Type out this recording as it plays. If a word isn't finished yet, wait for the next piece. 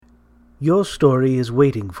Your story is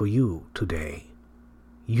waiting for you today.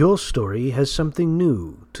 Your story has something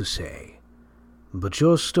new to say. But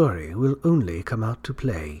your story will only come out to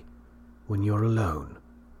play when you're alone.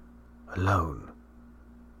 Alone.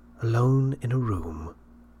 Alone in a room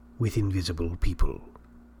with invisible people.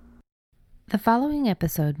 The following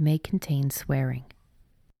episode may contain swearing.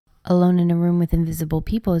 Alone in a Room with Invisible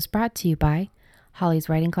People is brought to you by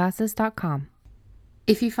hollyswritingclasses.com.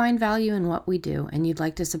 If you find value in what we do and you'd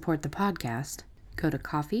like to support the podcast, go to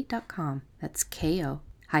ko-fi.com. That's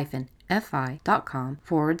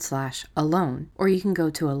ko-fi.com/alone, or you can go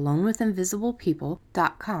to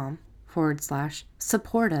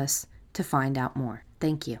alonewithinvisiblepeople.com/support us to find out more.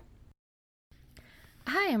 Thank you.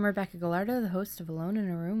 Hi, I'm Rebecca Gallardo, the host of Alone in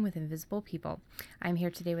a Room with Invisible People. I'm here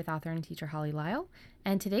today with author and teacher Holly Lyle,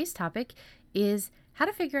 and today's topic is how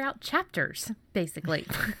to figure out chapters, basically.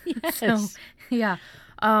 Yes. So, yeah.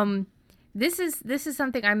 This is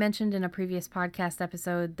something I mentioned in a previous podcast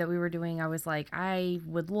episode that we were doing. I was like, I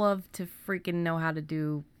would love to freaking know how to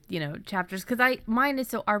do, chapters, because mine is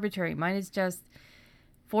so arbitrary. Mine is just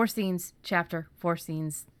 4 scenes, chapter, 4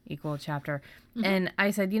 scenes equal chapter. Mm-hmm. And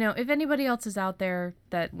I said, if anybody else is out there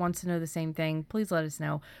that wants to know the same thing, please let us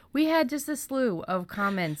know. We had just a slew of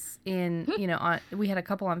comments in, we had a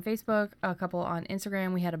couple on Facebook, a couple on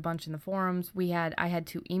Instagram. We had a bunch in the forums. I had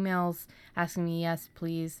 2 emails asking me, yes,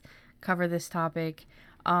 please cover this topic.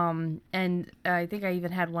 And I think I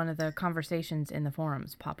even had one of the conversations in the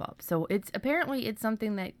forums pop up. So it's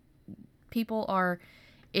something that people are,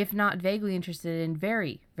 if not vaguely interested in,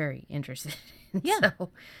 very, very interested in. Yeah. So,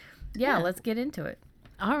 yeah, let's get into it.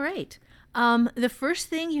 All right. The first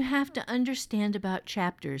thing you have to understand about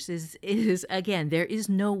chapters is again, there is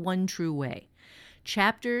no one true way.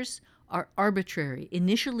 Chapters are arbitrary.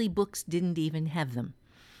 Initially, books didn't even have them.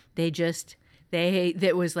 There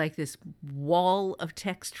was like this wall of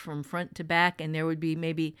text from front to back, and there would be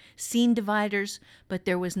maybe scene dividers, but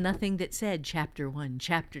there was nothing that said chapter 1,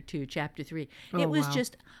 chapter 2, chapter 3. It was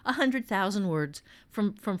just 100,000 words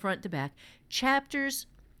from front to back. Chapters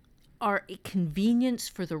are a convenience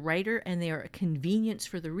for the writer, and they are a convenience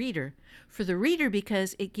for the reader. For the reader,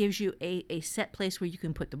 because it gives you a set place where you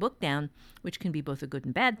can put the book down, which can be both a good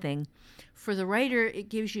and bad thing. For the writer, it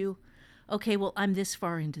gives you, okay, well, I'm this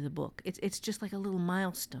far into the book. It's just like a little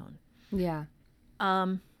milestone. Yeah.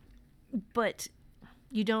 But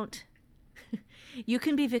you don't, you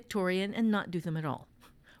can be Victorian and not do them at all.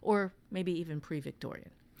 Or maybe even pre-Victorian.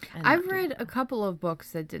 I've read a couple of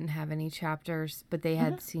books that didn't have any chapters, but they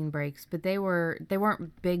had scene breaks, but they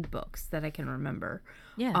weren't big books that I can remember.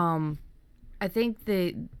 Yeah. I think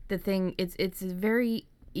the thing, it's very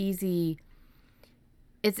easy.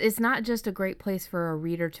 It's not just a great place for a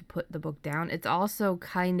reader to put the book down. It's also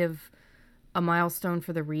kind of a milestone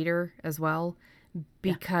for the reader as well,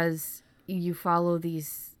 because you follow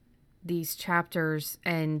these chapters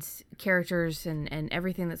and characters and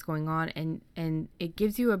everything that's going on, and it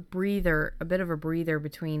gives you a bit of a breather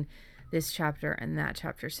between this chapter and that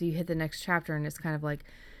chapter. So you hit the next chapter and it's kind of like,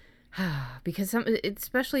 because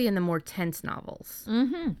especially in the more tense novels.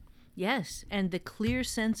 Mm-hmm. Yes, and the clear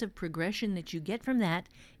sense of progression that you get from that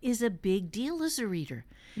is a big deal as a reader.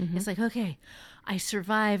 Mm-hmm. It's like, okay, I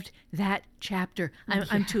survived that chapter.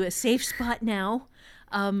 I'm to a safe spot now.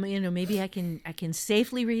 Maybe I can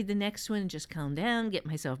safely read the next one and just calm down, get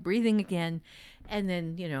myself breathing again. And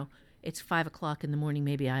then, it's 5:00 in the morning.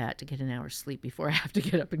 Maybe I ought to get an hour's sleep before I have to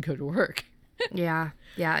get up and go to work. Yeah.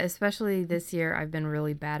 Especially this year, I've been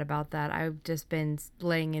really bad about that. I've just been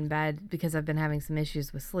laying in bed because I've been having some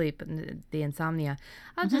issues with sleep and the insomnia.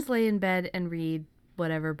 I'll just lay in bed and read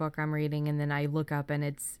whatever book I'm reading, and then I look up and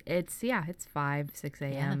it's 5, 6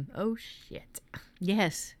 a.m. Yeah. Oh shit.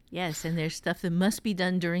 Yes, and there's stuff that must be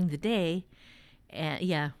done during the day.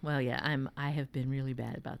 I have been really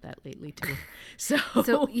bad about that lately too.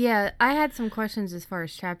 So yeah, I had some questions as far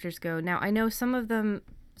as chapters go. Now I know some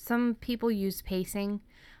people use pacing.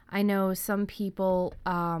 I know some people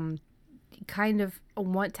kind of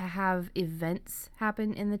want to have events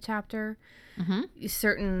happen in the chapter.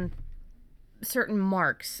 Mm-hmm. Certain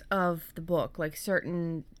marks of the book, like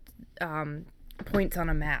certain points on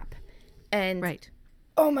a map. And right.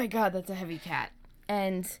 Oh my God, that's a heavy cat.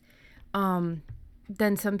 And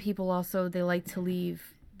then some people also, they like to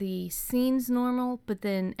leave the scenes normal, but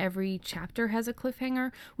then every chapter has a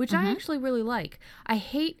cliffhanger, which I actually really like. I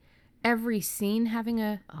hate every scene having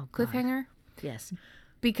a cliffhanger. Yes.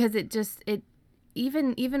 Because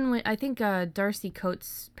even when I think Darcy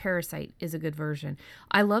Coates' Parasite is a good version.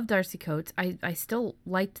 I love Darcy Coates. I still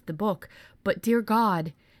liked the book, but dear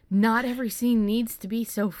God, not every scene needs to be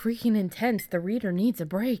so freaking intense. The reader needs a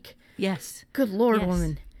break. Yes. Good Lord, yes.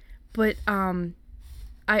 woman. But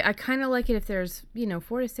I kind of like it if there's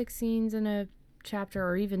 4 to 6 scenes in a chapter,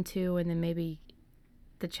 or even 2, and then maybe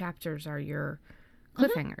the chapters are your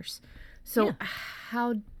cliffhangers. So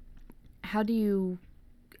how do you?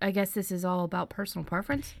 I guess this is all about personal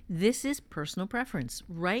preference. This is personal preference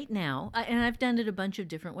right now, and I've done it a bunch of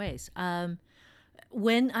different ways.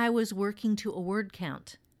 When I was working to a word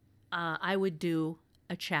count, I would do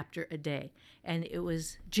a chapter a day, and it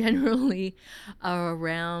was generally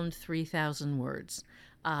around 3,000 words.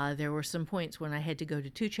 There were some points when I had to go to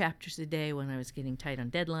 2 chapters a day when I was getting tight on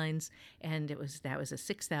deadlines, and that was a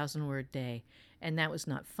 6,000 word day, and that was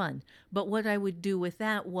not fun. But what I would do with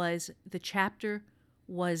that was the chapter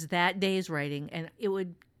was that day's writing, and it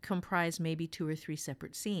would comprise maybe 2 or 3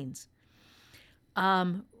 separate scenes.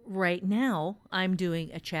 Right now, I'm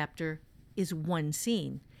doing a chapter is 1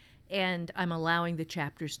 scene, and I'm allowing the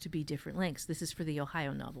chapters to be different lengths. This is for the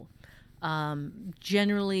Ohio novel.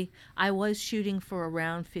 Generally, I was shooting for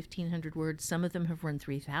around 1,500 words. Some of them have run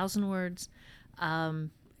 3,000 words.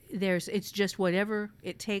 It's just whatever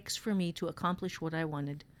it takes for me to accomplish what I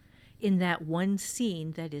wanted in that 1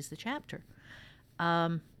 scene that is the chapter.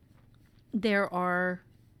 It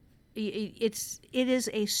is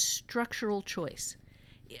a structural choice.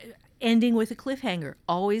 Ending with a cliffhanger,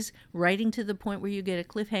 always writing to the point where you get a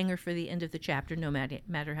cliffhanger for the end of the chapter, no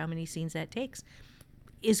matter how many scenes that takes,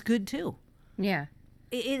 is good too. Yeah.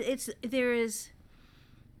 It's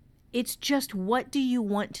just, what do you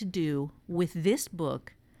want to do with this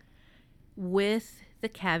book, with the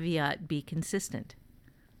caveat, be consistent.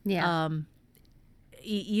 Yeah.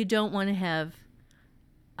 You don't want to have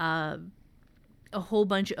a whole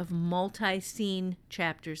bunch of multi-scene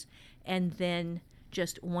chapters and then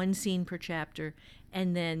just 1 scene per chapter,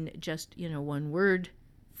 and then just 1 word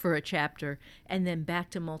for a chapter, and then back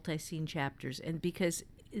to multi-scene chapters. And because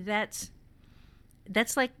that's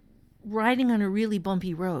like riding on a really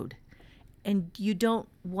bumpy road, and you don't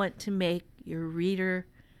want to make your reader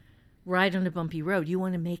ride on a bumpy road. You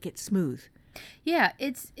want to make it smooth. Yeah,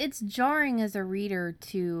 it's jarring as a reader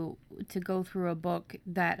to go through a book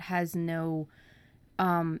that has no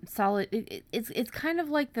solid. It's kind of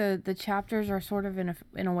like the chapters are sort of in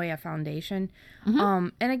a way a foundation.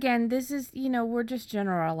 And again, this is we're just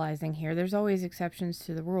generalizing here. There's always exceptions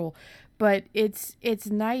to the rule, but it's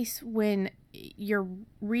nice when you're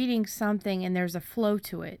reading something and there's a flow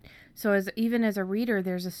to it. So even as a reader,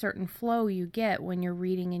 there's a certain flow you get when you're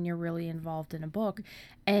reading and you're really involved in a book,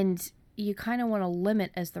 and you kind of want to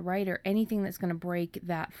limit, as the writer, anything that's going to break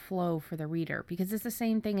that flow for the reader, because it's the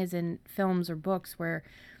same thing as in films or books where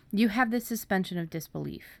you have this suspension of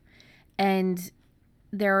disbelief, and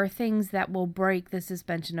there are things that will break the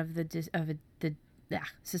suspension of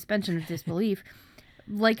suspension of disbelief,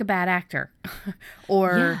 like a bad actor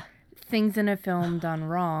or things in a film done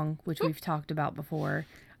wrong, which we've talked about before,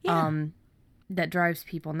 that drives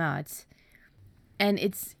people nuts. And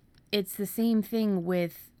it's the same thing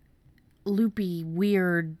with loopy,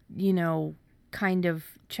 weird, kind of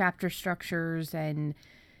chapter structures, and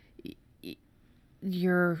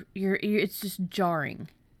it's just jarring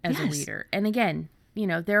as a reader. And again,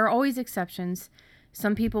 there are always exceptions.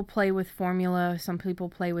 Some people play with formula, some people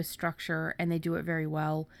play with structure, and they do it very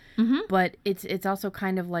well. But it's also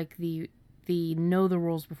kind of like the know the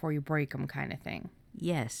rules before you break them kind of thing.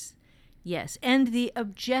 Yes. And the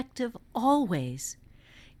objective always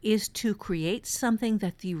is to create something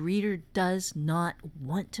that the reader does not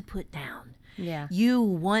want to put down. Yeah. You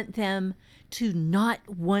want them to not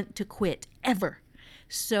want to quit ever.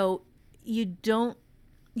 So you don't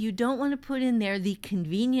want to put in there the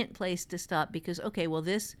convenient place to stop because, okay, well,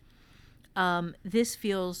 this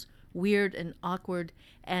feels weird and awkward,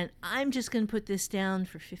 and I'm just going to put this down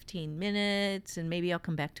for 15 minutes, and maybe I'll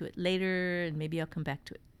come back to it later, and maybe I'll come back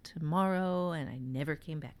to it tomorrow, and I never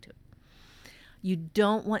came back to it. You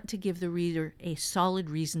don't want to give the reader a solid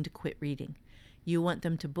reason to quit reading. You want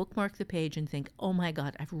them to bookmark the page and think, oh my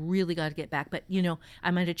God, I've really got to get back. But,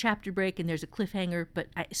 I'm at a chapter break and there's a cliffhanger,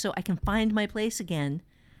 so I can find my place again,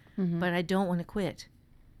 but I don't want to quit.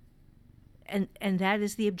 And that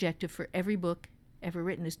is the objective for every book ever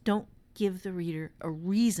written, is don't give the reader a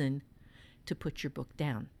reason to put your book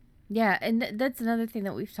down. Yeah, and that's another thing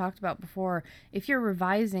that we've talked about before. If you're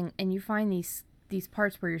revising and you find these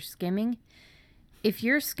parts where you're skimming, if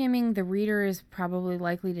you're skimming, the reader is probably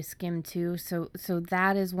likely to skim too. So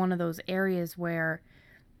that is one of those areas where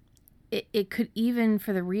it could even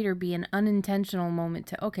for the reader be an unintentional moment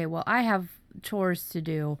to, okay, well, I have chores to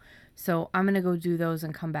do, so I'm going to go do those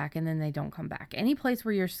and come back, and then they don't come back. Any place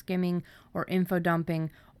where you're skimming or info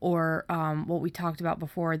dumping or what we talked about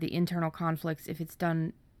before, the internal conflicts, if it's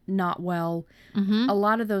done not well. A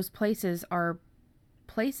lot of those places are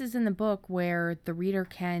places in the book where the reader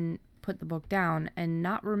can put the book down and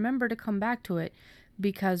not remember to come back to it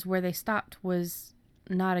because where they stopped was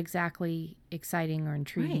not exactly exciting or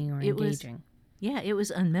intriguing or engaging. It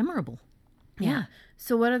was unmemorable. Yeah.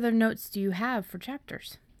 So what other notes do you have for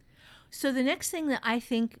chapters? So the next thing that I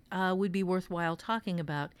think would be worthwhile talking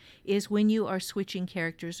about is when you are switching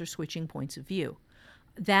characters or switching points of view.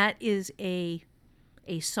 That is a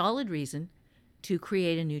solid reason to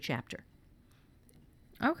create a new chapter.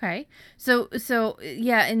 Okay. So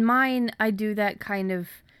yeah, in mine, I do that kind of,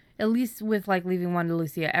 at least with like Leaving Wanda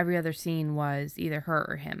Lucia, every other scene was either her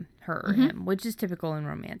or him, which is typical in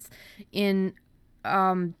romance. In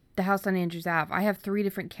The House on Andrews Ave, I have 3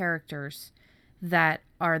 different characters that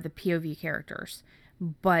are the POV characters.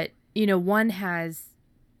 But, one has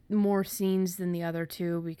more scenes than the other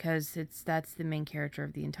 2 because that's the main character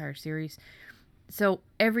of the entire series. So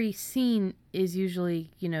every scene is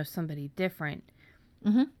usually, somebody different.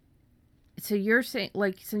 So you're saying,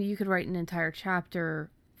 so you could write an entire chapter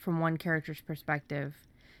from one character's perspective,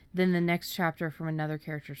 then the next chapter from another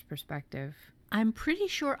character's perspective. I'm pretty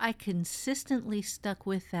sure I consistently stuck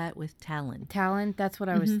with that with Talon. Talon? That's what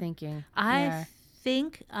I was thinking. I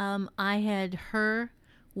think I had her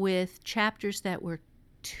with chapters that were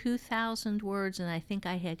 2,000 words, and I think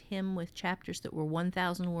I had him with chapters that were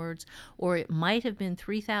 1,000 words, or it might have been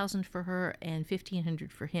 3,000 for her and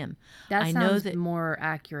 1,500 for him. That sounds more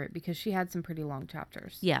accurate because she had some pretty long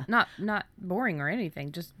chapters. Yeah. Not boring or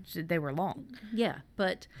anything, just they were long. Yeah,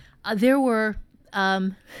 but there were...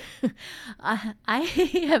 I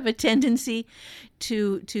have a tendency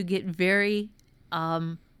to get very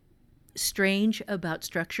strange about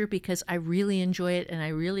structure because I really enjoy it and I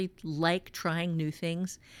really like trying new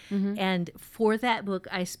things. And for that book,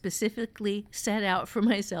 I specifically set out for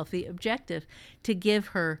myself the objective to give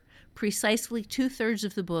her precisely 2/3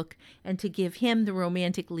 of the book and to give him the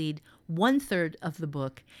romantic lead 1/3 of the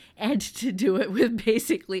book and to do it with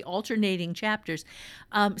basically alternating chapters.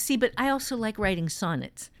 But I also like writing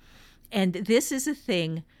sonnets. And this is a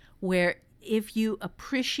thing where if you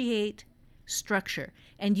appreciate structure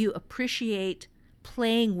and you appreciate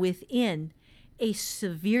playing within a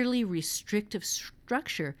severely restrictive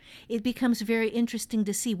structure, it becomes very interesting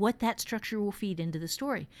to see what that structure will feed into the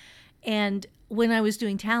story. And when I was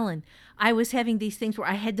doing Talon, I was having these things where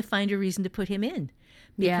I had to find a reason to put him in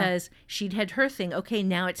because she'd had her thing. Okay,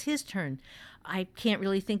 now it's his turn. I can't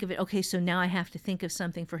really think of it. Okay, so now I have to think of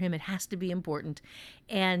something for him. It has to be important.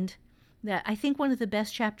 And that I think one of the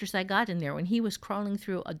best chapters I got in there when he was crawling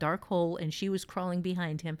through a dark hole and she was crawling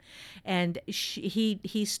behind him, and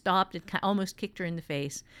he stopped and almost kicked her in the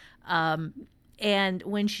face. And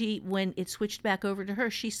when it switched back over to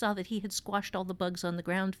her, she saw that he had squashed all the bugs on the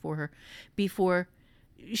ground for her before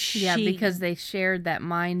she... Yeah, because they shared that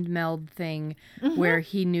mind meld thing where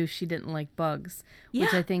he knew she didn't like bugs,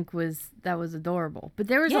 which I think was adorable. But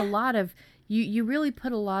there was a lot of... You really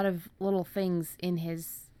put a lot of little things in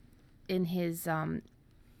his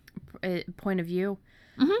point of view.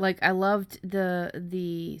 Like, I loved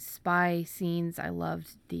the spy scenes. I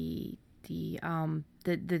loved the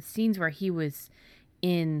scenes where he was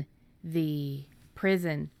in the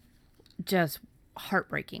prison, just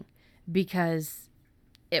heartbreaking because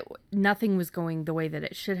nothing was going the way that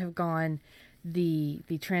it should have gone. The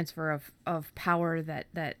transfer of power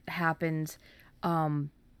that happened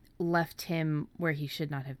left him where he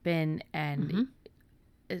should not have been, and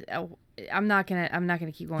I'm not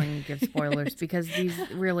gonna keep going and give spoilers because these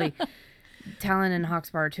really, Talon and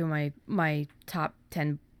Hawkspaw are 2 of my top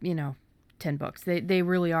 10 books. They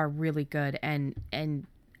really are really good, and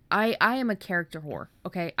I am a character whore.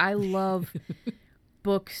 Okay, I love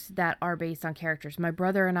books that are based on characters. My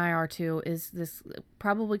brother and I are too. This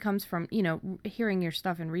probably comes from hearing your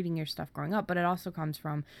stuff and reading your stuff growing up, but it also comes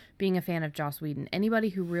from being a fan of Joss Whedon. Anybody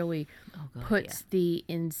who really puts the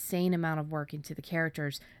insane amount of work into the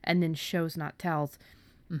characters and then shows not tells.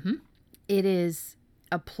 It is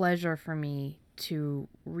a pleasure for me to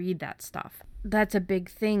read that stuff. That's a big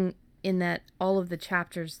thing in that all of the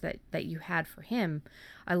chapters that you had for him,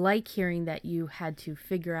 I like hearing that you had to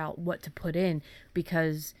figure out what to put in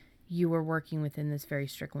because you were working within this very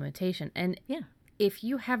strict limitation. And if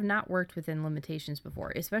you have not worked within limitations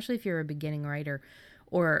before, especially if you're a beginning writer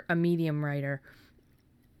or a medium writer,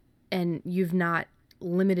 and you've not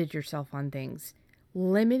limited yourself on things,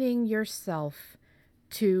 limiting yourself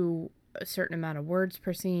to a certain amount of words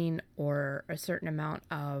per scene or a certain amount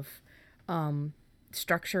of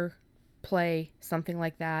structure, play, something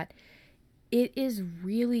like that, it is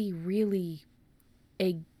really, really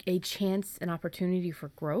a chance, an opportunity for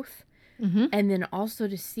growth And then also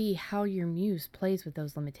to see how your muse plays with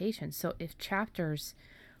those limitations. So if chapters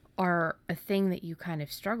are a thing that you kind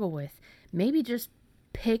of struggle with, maybe just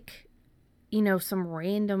pick, some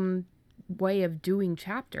random way of doing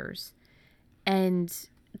chapters and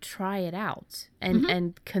try it out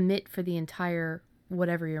and commit for the entire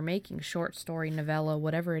whatever you're making, short story, novella,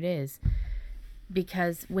 whatever it is.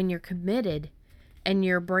 Because when you're committed and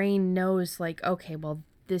your brain knows like, okay, well,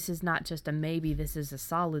 this is not just a maybe, this is a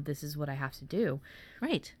solid, this is what I have to do.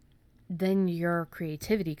 Right. Then your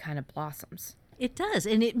creativity kind of blossoms. It does.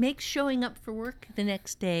 And it makes showing up for work the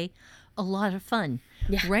next day a lot of fun.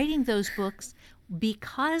 Yeah. Writing those books,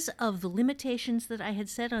 because of the limitations that I had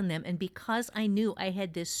set on them and because I knew I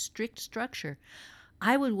had this strict structure,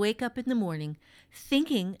 I would wake up in the morning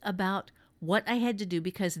thinking about what I had to do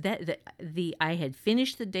because I had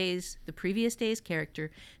finished the previous day's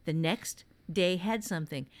character. The next day had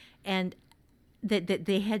something and that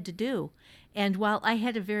they had to do. And while I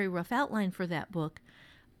had a very rough outline for that book,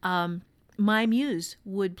 my muse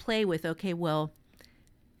would play with, okay, well,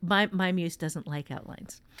 my muse doesn't like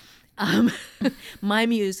outlines. My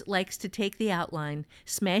muse likes to take the outline,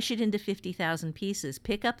 smash it into 50,000 pieces,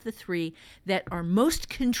 pick up the 3 that are most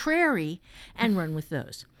contrary, and run with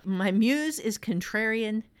those. My muse is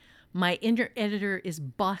contrarian, my inner editor is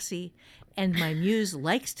bossy, and my muse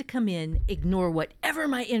likes to come in, ignore whatever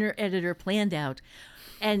my inner editor planned out,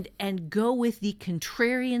 and go with the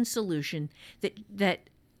contrarian solution that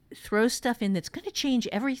throws stuff in that's going to change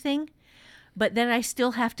everything, but then I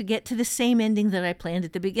still have to get to the same ending that I planned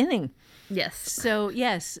at the beginning. Yes. So,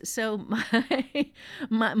 yes. So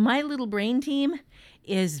my little brain team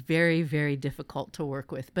is very, very difficult to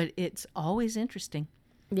work with, but it's always interesting.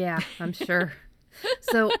 Yeah, I'm sure.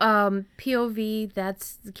 So, POV,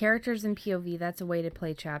 that's the characters in POV. That's a way to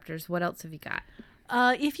play chapters. What else have you got?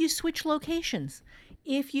 If you switch locations,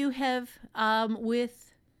 if you have,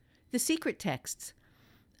 with the secret texts,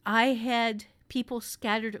 I had people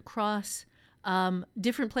scattered across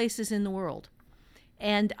different places in the world.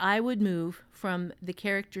 And I would move from the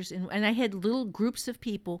characters and I had little groups of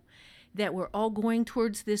people that were all going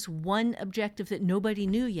towards this one objective that nobody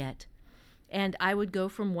knew yet. And I would go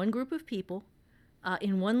from one group of people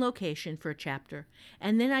in one location for a chapter,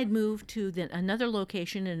 and then I'd move to another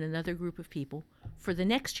location and another group of people for the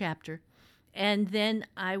next chapter. And then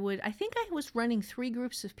I think I was running 3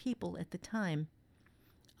 groups of people at the time.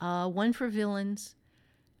 One for villains,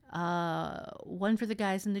 one for the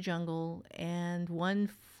guys in the jungle, and one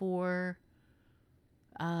for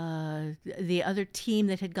the other team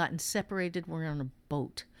that had gotten separated. Were on a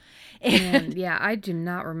boat. And yeah, I do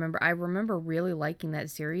not remember. I remember really liking that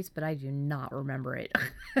series, but I do not remember it.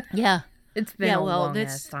 Yeah. It's been a long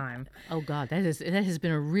ass time. Oh God, that has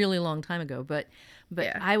been a really long time ago. But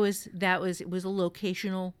yeah. It was a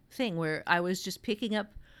locational thing where I was just picking up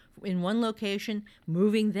in one location,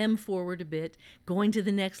 moving them forward a bit, going to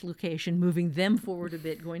the next location, moving them forward a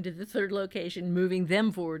bit, going to the third location, moving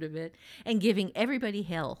them forward a bit, and giving everybody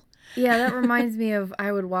hell. Yeah, that reminds me of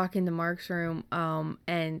I would walk into Mark's room,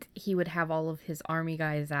 and he would have all of his army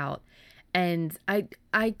guys out, and I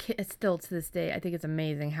still to this day I think it's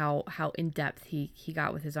amazing how in depth he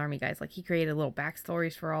got with his army guys. Like he created little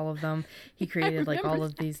backstories for all of them. He created like all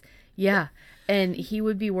of these, yeah, and he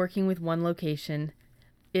would be working with one location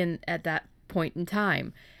at that point in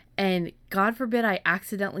time. And God forbid I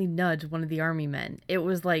accidentally nudge one of the army men. It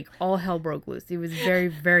was like all hell broke loose. He was very,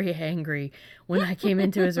 very angry when I came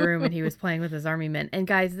into his room and he was playing with his army men. And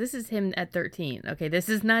guys, this is him at 13. Okay, this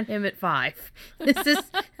is not him at 5. This is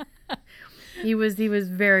he was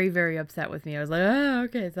very, very upset with me. I was like, oh,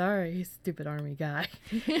 okay, sorry, stupid army guy.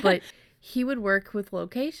 But he would work with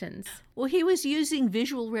locations. Well, he was using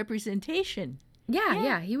visual representation.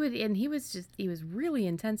 Yeah, he would, and he was really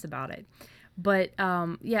intense about it. But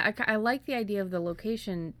I like the idea of the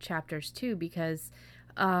location chapters too, because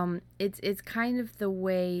it's kind of the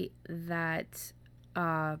way that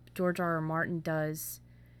George R.R. Martin does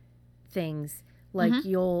things. Like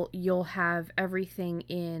you'll have everything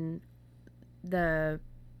in the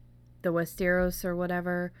Westeros or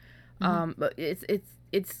whatever. But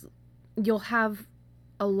it's you'll have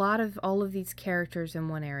a lot of all of these characters in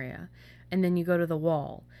one area. And then you go to the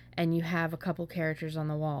wall, and you have a couple characters on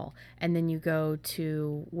the wall, and then you go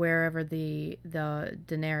to wherever the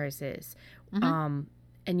Daenerys is, and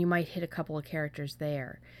you might hit a couple of characters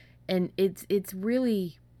there, and it's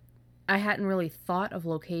really, I hadn't really thought of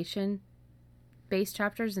location-based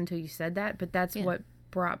chapters until you said that, but that's what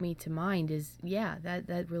brought me to mind. Is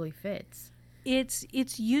that really fits.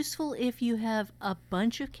 It's useful if you have a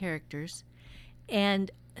bunch of characters,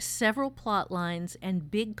 and several plot lines and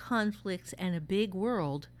big conflicts and a big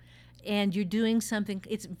world, and you're doing something,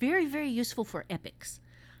 it's very, very useful for epics.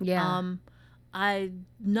 Yeah. I'm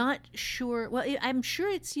not sure. Well, I'm sure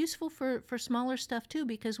it's useful for smaller stuff too,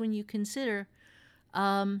 because when you consider,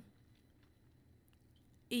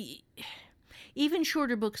 even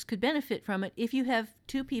shorter books could benefit from it if you have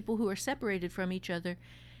two people who are separated from each other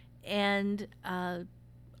and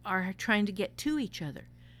are trying to get to each other.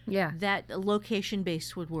 Yeah. That location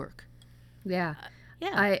based would work. Yeah.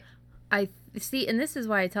 Yeah. I see, and this is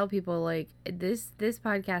why I tell people, like, this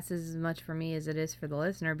podcast is as much for me as it is for the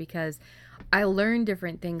listener, because I learn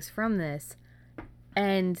different things from this,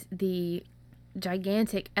 and the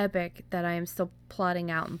gigantic epic that I am still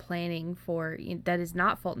plotting out and planning for, that is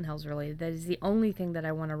not Fulton Hills related. That is the only thing that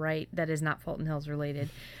I want to write that is not Fulton Hills related.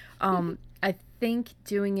 I think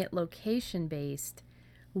doing it location based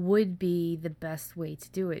would be the best way to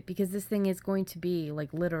do it, because this thing is going to be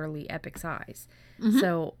like literally epic size.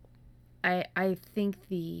 So I think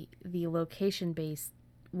the location based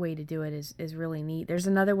way to do it is really neat. There's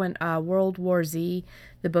another one, World War Z,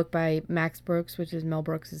 the book by Max Brooks, which is Mel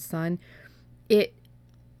Brooks' son.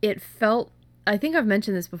 It felt, I think I've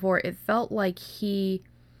mentioned this before, it felt like he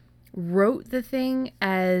wrote the thing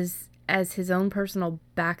as his own personal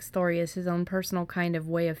backstory, as his own personal kind of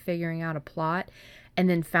way of figuring out a plot, and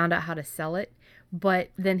then found out how to sell it.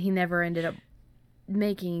 But then he never ended up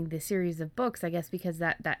making the series of books, I guess, because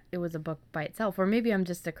that it was a book by itself. Or maybe I'm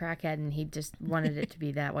just a crackhead and he just wanted it to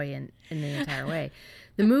be that way in the entire way.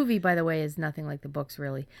 The movie, by the way, is nothing like the books,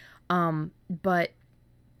 really. But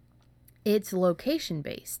it's location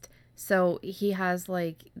based. So he has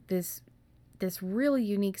like this really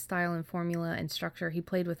unique style and formula and structure. He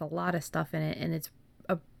played with a lot of stuff in it, and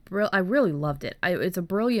I really loved it. It's a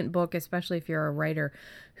brilliant book, especially if you're a writer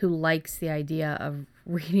who likes the idea of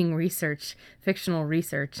reading fictional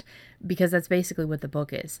research, because that's basically what the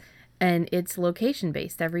book is. And it's location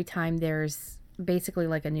based. Every time there's basically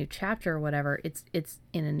like a new chapter or whatever, it's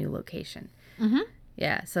in a new location.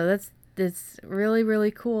 Yeah, so it's really,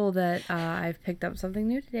 really cool that I've picked up something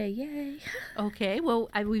new today. Yay! Okay, well,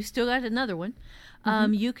 we've still got another one.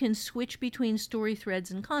 You can switch between story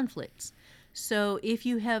threads and conflicts. So if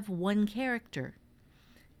you have one character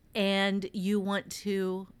and you want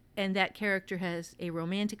to, and that character has a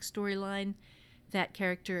romantic storyline, that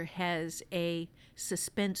character has a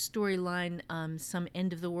suspense storyline, some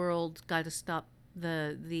end of the world, got to stop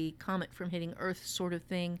the comet from hitting Earth sort of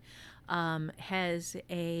thing, has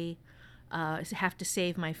a have to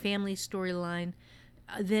save my family storyline,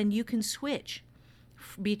 then you can switch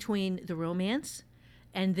between the romance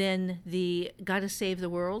and then the gotta save the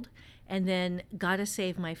world, and then gotta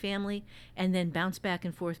save my family, and then bounce back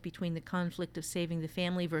and forth between the conflict of saving the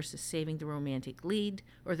family versus saving the romantic lead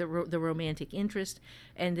or the romantic interest,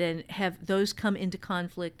 and then have those come into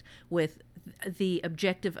conflict with the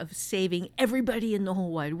objective of saving everybody in the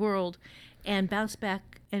whole wide world, and bounce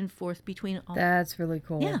back and forth between all. That's really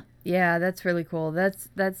cool. Yeah, that's really cool. That's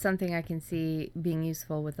something I can see being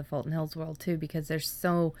useful with the Fulton Hills world too, because there's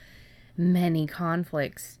so many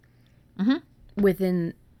conflicts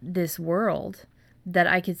within this world that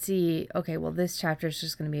I could see, okay, well, this chapter is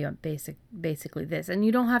just going to be basically this. And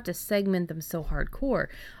you don't have to segment them so hardcore.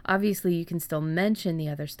 Obviously, you can still mention the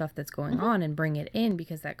other stuff that's going on and bring it in,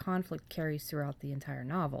 because that conflict carries throughout the entire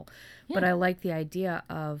novel. Yeah. But I like the idea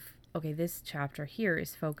of, okay, this chapter here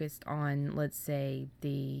is focused on, let's say,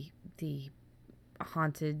 the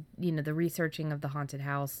haunted, the researching of the haunted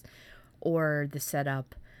house or the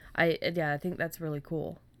setup. I think that's really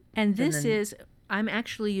cool. And I'm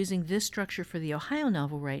actually using this structure for the Ohio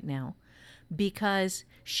novel right now because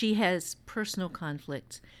she has personal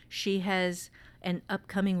conflicts. She has an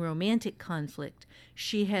upcoming romantic conflict.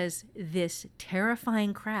 She has this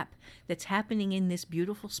terrifying crap that's happening in this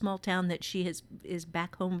beautiful small town that she is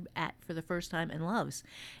back home at for the first time and loves.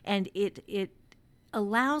 And it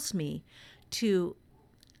allows me to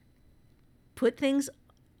put things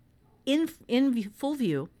in full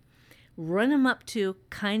view, run them up to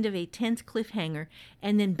kind of a tense cliffhanger,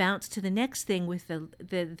 and then bounce to the next thing with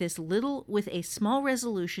with a small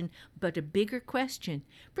resolution but a bigger question,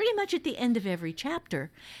 pretty much at the end of every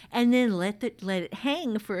chapter, and then let it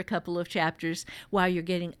hang for a couple of chapters while you're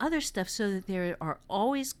getting other stuff, so that there are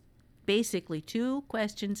always basically two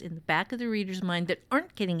questions in the back of the reader's mind that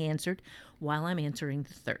aren't getting answered while I'm answering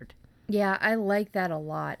the third. Yeah, I like that a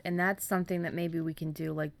lot, and that's something that maybe we can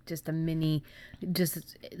do, like just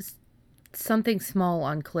something small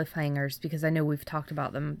on cliffhangers, because I know we've talked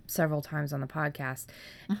about them several times on the podcast.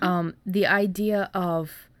 The idea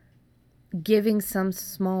of giving some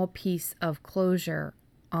small piece of closure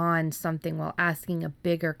on something while asking a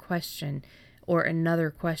bigger question or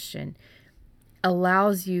another question.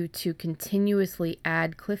 allows you to continuously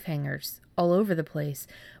add cliffhangers all over the place,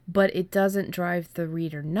 but it doesn't drive the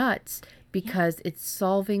reader nuts because it's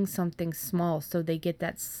solving something small. So they get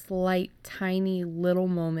that slight, tiny little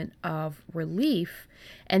moment of relief,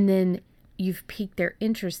 and then you've piqued their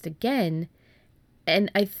interest again.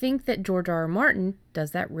 And I think that George R. R. Martin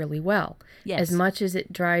does that really well. Yes. As much as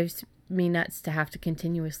it drives me nuts to have to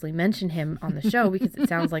continuously mention him on the show because it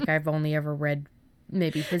sounds like I've only ever read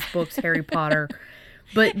maybe his books, Harry Potter.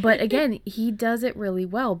 But again, he does it really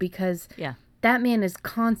well because that man is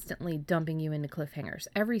constantly dumping you into cliffhangers.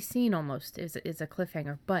 Every scene almost is a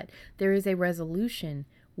cliffhanger, but there is a resolution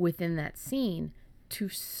within that scene to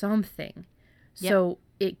something. Yep. So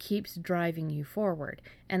it keeps driving you forward.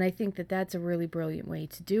 And I think that that's a really brilliant way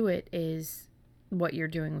to do it, is what you're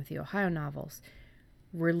doing with the Ohio novels.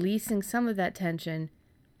 Releasing some of that tension,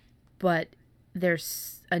 but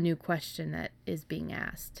there's a new question that is being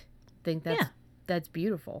asked. I think that's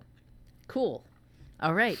beautiful. Cool.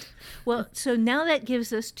 All right. Well, so now that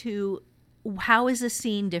gives us to how is a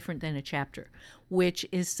scene different than a chapter, which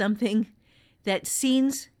is something that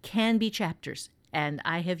scenes can be chapters. And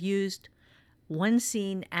I have used one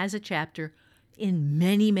scene as a chapter in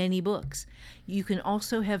many, many books. You can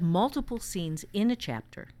also have multiple scenes in a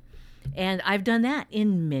chapter. And I've done that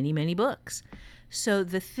in many, many books. So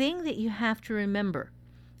the thing that you have to remember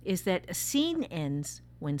is that a scene ends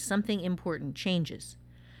when something important changes.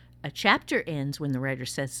 A chapter ends when the writer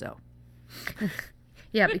says so.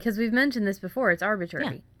 Yeah, because we've mentioned this before. It's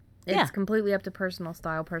arbitrary. Yeah. It's completely up to personal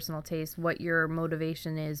style, personal taste, what your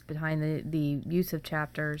motivation is behind the use of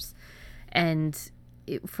chapters. And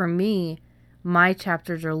for me, my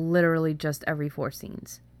chapters are literally just every 4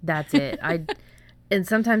 scenes. That's it. And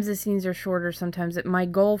sometimes the scenes are shorter. Sometimes my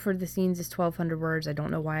goal for the scenes is 1,200 words. I don't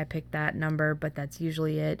know why I picked that number, but that's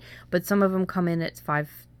usually it. But some of them come in at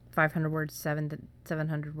 500 words,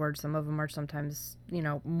 700 words. Some of them are sometimes,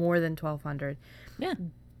 more than 1,200. Yeah.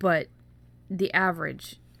 But the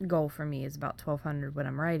average goal for me is about 1,200 when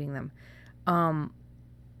I'm writing them.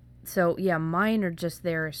 So yeah, mine are just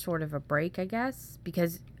there as sort of a break, I guess,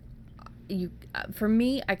 because for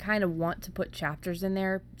me, I kind of want to put chapters in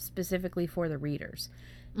there specifically for the readers.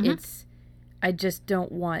 Mm-hmm. I just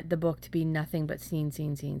don't want the book to be nothing but scene.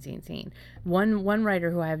 One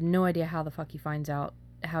writer who I have no idea how the fuck he finds out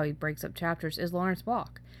how he breaks up chapters is Lawrence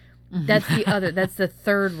Block. Mm-hmm. That's the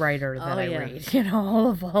third writer that I read. All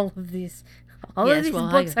of these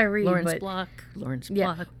books I read. Lawrence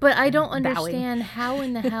Block. But I don't understand how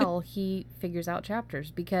in the hell he figures out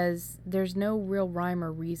chapters, because there's no real rhyme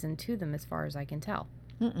or reason to them as far as I can tell.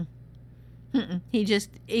 He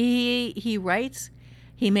just, he writes,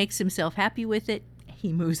 he makes himself happy with it,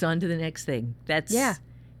 he moves on to the next thing. That's... Yeah.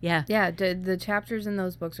 The chapters in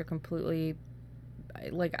those books are completely...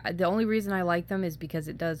 the only reason I like them is because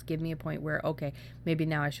it does give me a point where, okay, maybe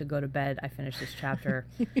now I should go to bed. I finished this chapter,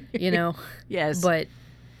 Yes. But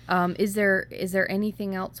is there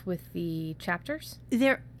anything else with the chapters?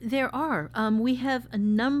 There are. We have a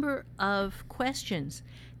number of questions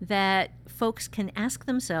that folks can ask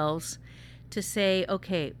themselves to say,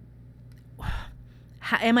 okay,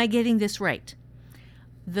 am I getting this right?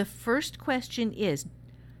 The first question is,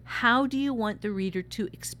 how do you want the reader to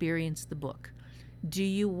experience the book? Do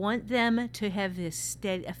you want them to have this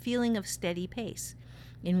a feeling of steady pace?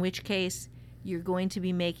 In which case, you're going to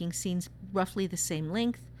be making scenes roughly the same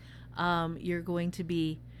length. You're going to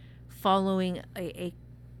be following a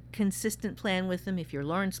consistent plan with them. If you're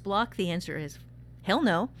Lawrence Block, the answer is, hell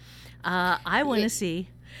no. I want to see...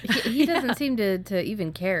 He doesn't seem to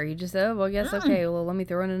even care. He just, okay, well, let me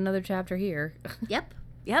throw in another chapter here. Yep.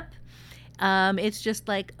 It's just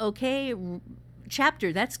like, okay...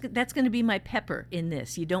 chapter, that's going to be my pepper in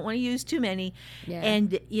this. You don't want to use too many,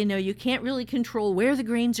 and you can't really control where the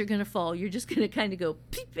grains are going to fall. You're just going to kind of go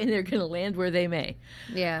peep, and they're going to land where they may.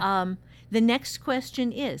 The next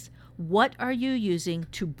question is, what are you using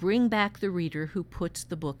to bring back the reader who puts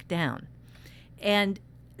the book down? And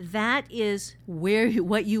that is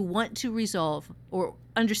what you want to resolve or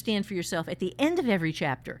understand for yourself at the end of every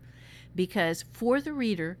chapter, because for the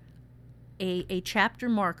reader, a chapter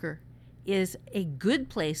marker is a good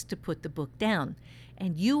place to put the book down.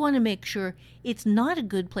 And you want to make sure it's not a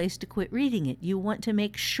good place to quit reading it. You want to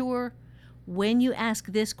make sure when you ask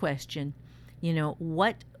this question,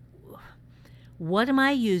 what am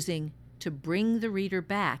I using to bring the reader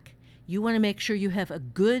back? You want to make sure you have a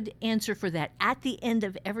good answer for that at the end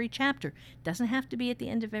of every chapter. It doesn't have to be at the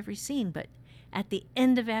end of every scene, but at the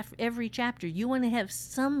end of every chapter, you want to have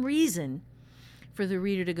some reason for the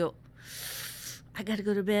reader to go, I got to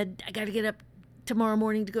go to bed. I got to get up tomorrow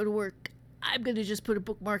morning to go to work. I'm going to just put a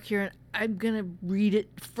bookmark here and I'm going to read it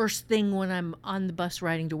first thing when I'm on the bus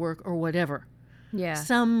riding to work or whatever. Yeah.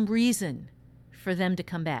 Some reason for them to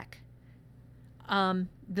come back.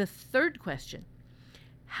 The third question,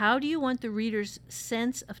 how do you want the reader's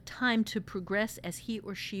sense of time to progress as he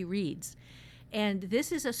or she reads? And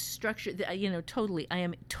this is a structure that, I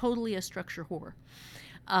am totally a structure whore.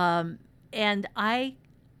 And I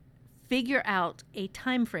figure out a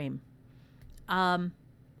time frame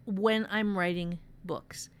when I'm writing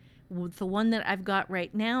books. With the one that I've got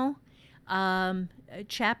right now,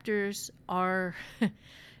 chapters are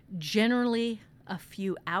generally a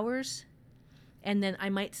few hours, and then I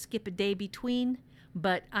might skip a day between,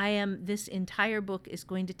 but this entire book is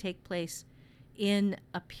going to take place in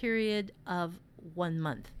a period of 1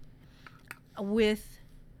 month. With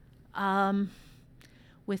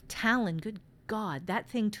Talon, good God, that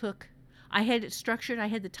thing I had it structured, I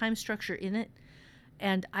had the time structure in it,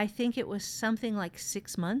 and I think it was something like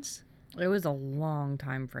 6 months. It was a long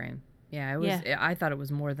time frame. Yeah, it was. Yeah. I thought it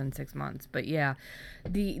was more than 6 months, but yeah,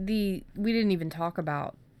 we didn't even talk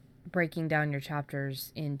about breaking down your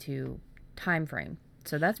chapters into time frame.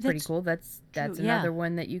 So that's pretty cool. That's another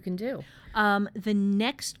one that you can do. The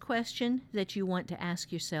next question that you want to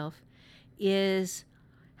ask yourself is,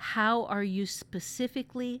 how are you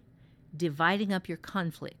specifically dividing up your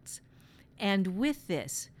conflicts? And with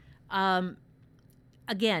this,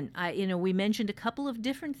 again, we mentioned a couple of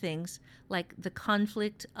different things, like the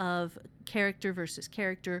conflict of character versus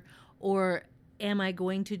character, or am I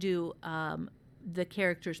going to do the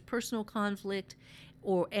character's personal conflict,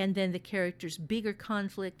 and then the character's bigger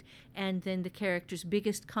conflict, and then the character's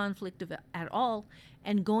biggest conflict at all,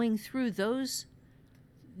 and going through those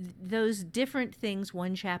different things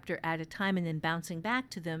one chapter at a time, and then bouncing back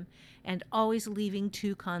to them, and always leaving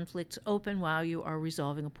 2 conflicts open while you are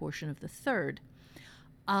resolving a portion of the third.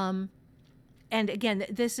 And again,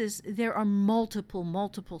 there are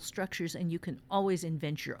multiple structures, and you can always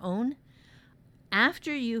invent your own.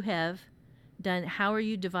 After you have done how are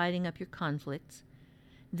you dividing up your conflicts,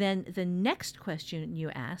 then the next question you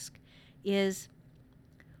ask is,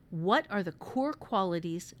 what are the core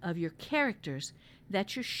qualities of your characters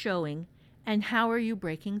that you're showing, and how are you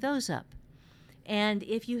breaking those up? And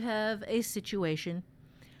if you have a situation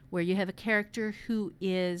where you have a character who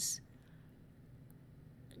is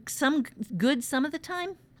good some of the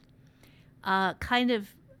time, kind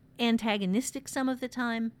of antagonistic some of the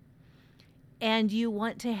time, and you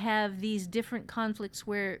want to have these different conflicts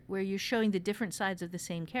where you're showing the different sides of the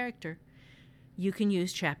same character, you can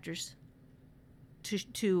use chapters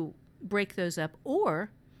to break those up,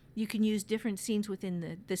 or you can use different scenes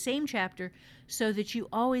within the same chapter so that you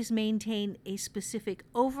always maintain a specific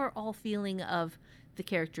overall feeling of the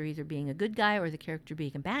character either being a good guy or the character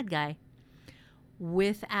being a bad guy,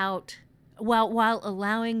 while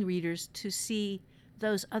allowing readers to see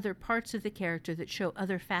those other parts of the character that show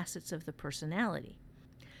other facets of the personality.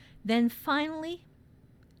 Then finally,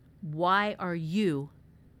 why are you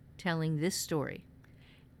telling this story?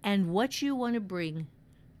 And what you want to bring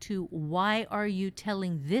to why are you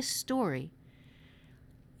telling this story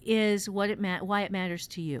is why it matters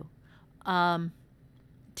to you.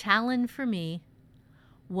 Talon for me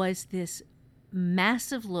was this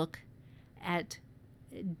massive look at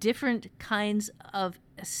different kinds of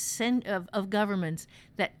governments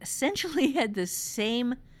that essentially had the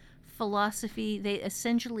same philosophy. They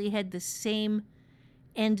essentially had the same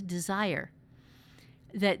end desire,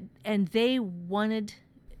 and they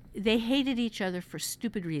hated each other for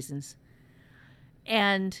stupid reasons.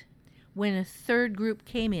 And when a third group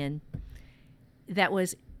came in that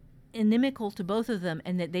was inimical to both of them,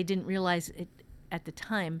 and that they didn't realize it at the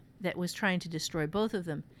time, that was trying to destroy both of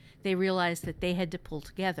them, they realized that they had to pull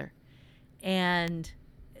together. And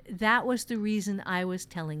that was the reason I was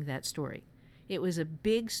telling that story. It was a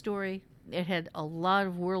big story. It had a lot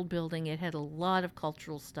of world building. It had a lot of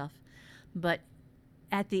cultural stuff. But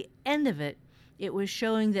at the end of it, it was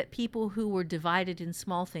showing that people who were divided in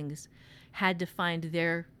small things had to find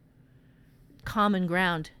their common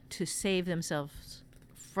ground to save themselves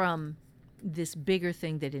from this bigger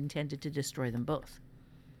thing that intended to destroy them both.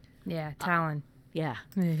 Yeah, Talon. Yeah.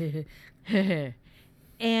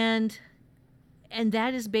 And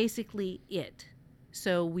that is basically it.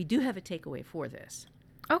 So we do have a takeaway for this.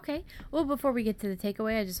 Okay. Well, before we get to the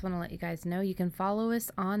takeaway, I just want to let you guys know you can follow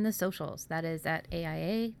us on the socials. That is at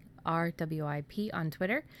AIARWIP on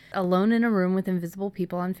Twitter, Alone in a Room with Invisible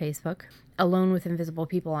People on Facebook, Alone with Invisible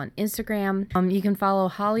People on Instagram. You can follow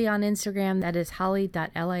Holly on Instagram. That is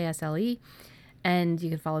holly.lisle. And you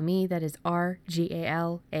can follow me. That is RGALARDO.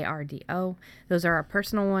 Those are our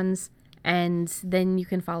personal ones. And then you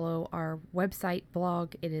can follow our website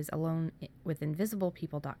blog. It is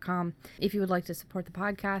alonewithinvisiblepeople.com. If you would like to support the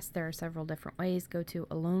podcast, there are several different ways. Go to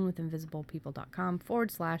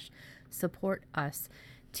alonewithinvisiblepeople.com/support us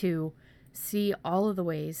to see all of the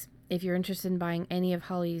ways. If you're interested in buying any of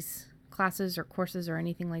Holly's classes or courses or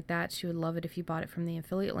anything like that, she would love it if you bought it from the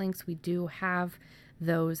affiliate links. We do have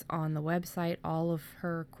those on the website. All of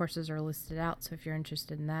her courses are listed out, so if you're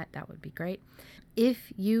interested in that, that would be great.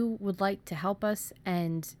 If you would like to help us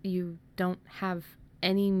and you don't have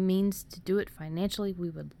any means to do it financially, we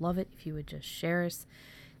would love it if you would just share us.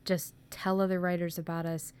 Just tell other writers about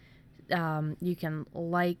us. You can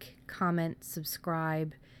like, comment,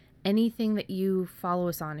 subscribe, anything that you follow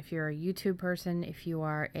us on. If you're a YouTube person, if you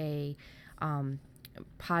are a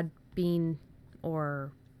Podbean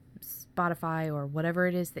or Spotify or whatever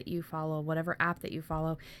it is that you follow, whatever app that you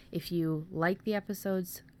follow, if you like the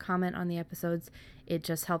episodes, comment on the episodes. It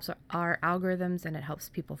just helps our algorithms and it helps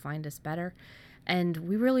people find us better. And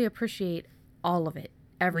we really appreciate all of it,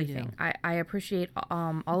 everything. I appreciate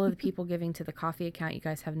all of the people giving to the coffee account. You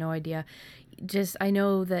guys have no idea. Just, I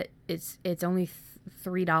know that it's only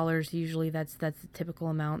 $3 usually. That's the typical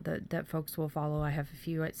amount that folks will follow. I have a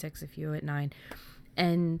few at $6, a few at $9,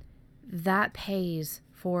 and that pays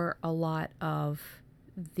for a lot of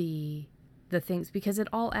the things, because it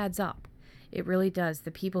all adds up. It really does.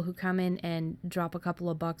 The people who come in and drop a couple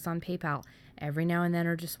of bucks on PayPal every now and then,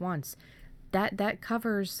 or just once, that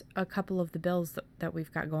covers a couple of the bills that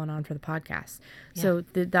we've got going on for the podcast. Yeah. So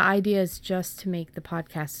the idea is just to make the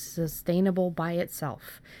podcast sustainable by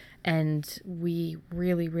itself. And we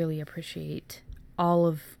really, really appreciate all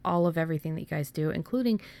of everything that you guys do,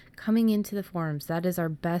 including coming into the forums. That is our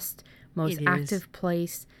best, most active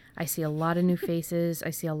place. I see a lot of new faces. I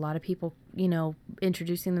see a lot of people,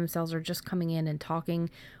 introducing themselves or just coming in and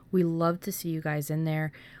talking. We love to see you guys in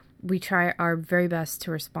there. We try our very best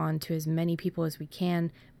to respond to as many people as we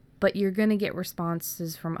can, but you're going to get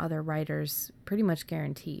responses from other writers, pretty much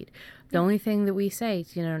guaranteed. The only thing that we say,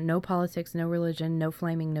 no politics, no religion, no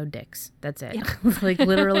flaming, no dicks. That's it. Yeah. Like,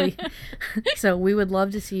 literally. So we would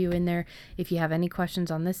love to see you in there. If you have any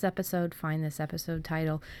questions on this episode, find this episode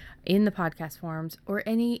title in the podcast forums, or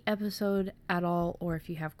any episode at all. Or if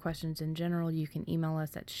you have questions in general, you can email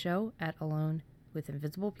us at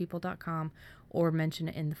show@alonewithinvisiblepeople.com or mention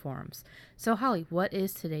it in the forums. So, Holly, what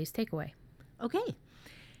is today's takeaway? Okay.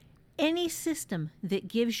 Any system that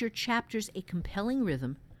gives your chapters a compelling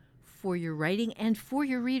rhythm for your writing and for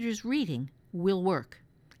your readers' reading will work.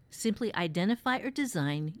 Simply identify or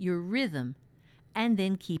design your rhythm and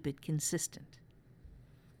then keep it consistent.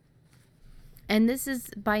 And this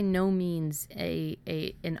is by no means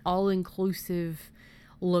an all-inclusive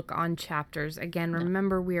look on chapters. Again,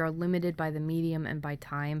 remember, we are limited by the medium and by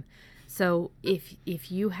time. So if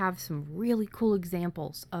you have some really cool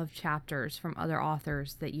examples of chapters from other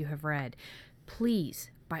authors that you have read, please,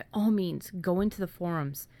 by all means, go into the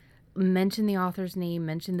forums, mention the author's name,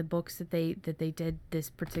 mention the books that they did this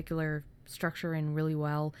particular structure in really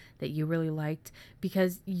well, that you really liked,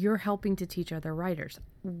 because you're helping to teach other writers.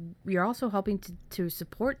 You're also helping to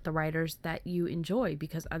support the writers that you enjoy,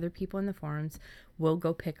 because other people in the forums will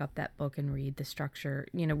go pick up that book and read the structure,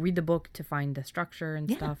 read the book to find the structure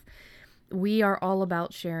and stuff. We are all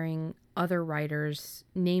about sharing other writers,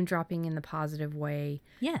 name dropping in the positive way.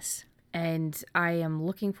 Yes. And I am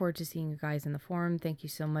looking forward to seeing you guys in the forum. Thank you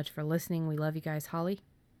so much for listening. We love you guys. Holly?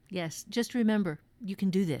 Yes. Just remember, you can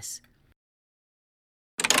do this.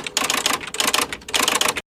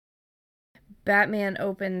 Batman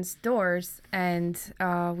opens doors, and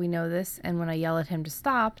we know this, and when I yell at him to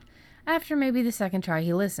stop, after maybe the second try,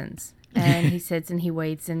 he listens. And he sits and he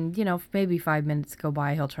waits, and, maybe 5 minutes go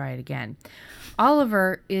by, he'll try it again.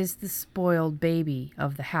 Oliver is the spoiled baby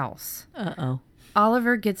of the house. Uh-oh.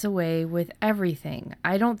 Oliver gets away with everything.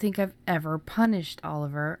 I don't think I've ever punished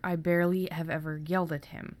Oliver. I barely have ever yelled at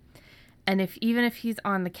him. And even if he's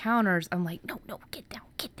on the counters, I'm like, no, get down.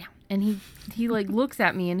 And he like looks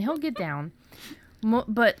at me and he'll get down.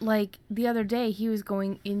 But like the other day, he was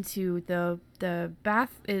going into the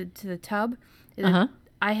bath, to the tub. Uh-huh.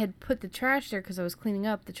 I had put the trash there because I was cleaning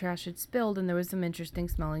up. The trash had spilled and there was some interesting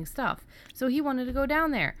smelling stuff. So he wanted to go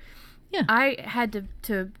down there. Yeah. I had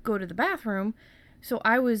to go to the bathroom. So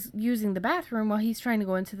I was using the bathroom while he's trying to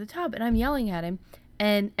go into the tub, and I'm yelling at him.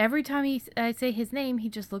 And every time I say his name, he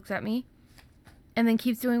just looks at me and then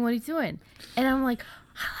keeps doing what he's doing. And I'm like,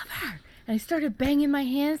 Oliver! And I started banging my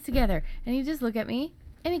hands together. And he just look at me,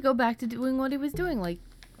 and he'd go back to doing what he was doing. Like,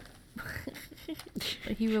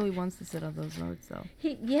 he really wants to sit on those notes, though.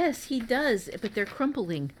 Yes, he does, but they're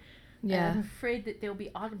crumpling. Yeah. I'm afraid that they'll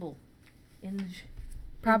be audible in the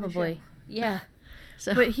Probably. Yeah.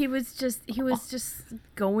 So, But he was just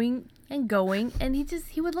going and going, and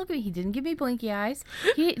he would look at me. He didn't give me blinky eyes.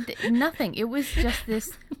 Nothing. It was just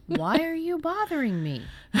this, why are you bothering me?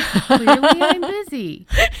 Clearly I'm busy.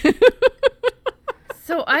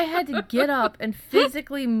 So I had to get up and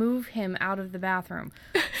physically move him out of the bathroom.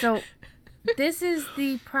 So this is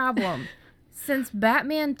the problem. Since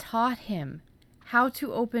Batman taught him how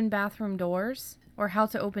to open bathroom doors, or how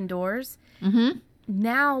to open doors,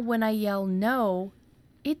 now when I yell no,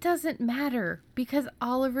 it doesn't matter because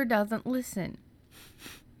Oliver doesn't listen.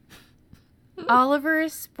 Oliver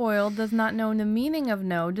is spoiled, does not know the meaning of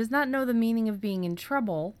no, does not know the meaning of being in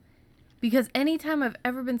trouble, because anytime I've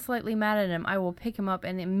ever been slightly mad at him, I will pick him up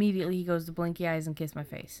and immediately he goes to blinky eyes and kiss my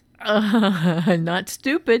face. Not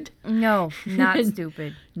stupid. No, not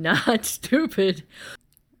stupid. Not stupid.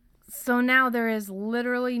 So now there is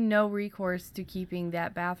literally no recourse to keeping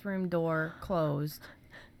that bathroom door closed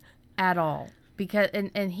at all. Because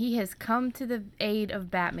and he has come to the aid of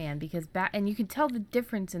Batman because and you can tell the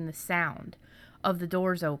difference in the sound of the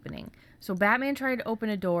doors opening. So Batman tried to open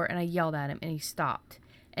a door and I yelled at him and he stopped.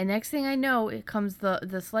 And next thing I know, it comes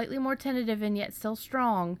the slightly more tentative and yet still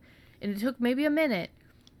strong. And it took maybe a minute,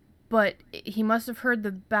 but he must have heard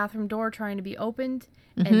the bathroom door trying to be opened.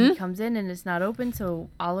 And he comes in and it's not open, so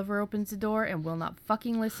Oliver opens the door and will not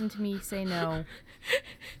fucking listen to me say no.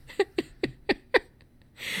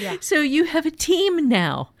 Yeah. So you have a team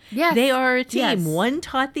now. Yes. They are a team. Yes. One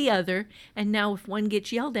taught the other, and now if one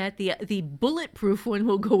gets yelled at, the bulletproof one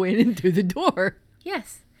will go in and through the door.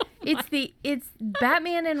 Yes. It's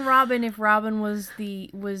Batman and Robin if Robin was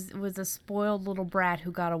a spoiled little brat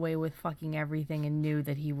who got away with fucking everything and knew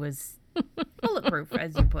that he was bulletproof,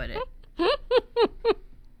 as you put it.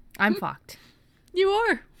 I'm fucked. You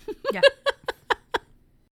are. Yeah.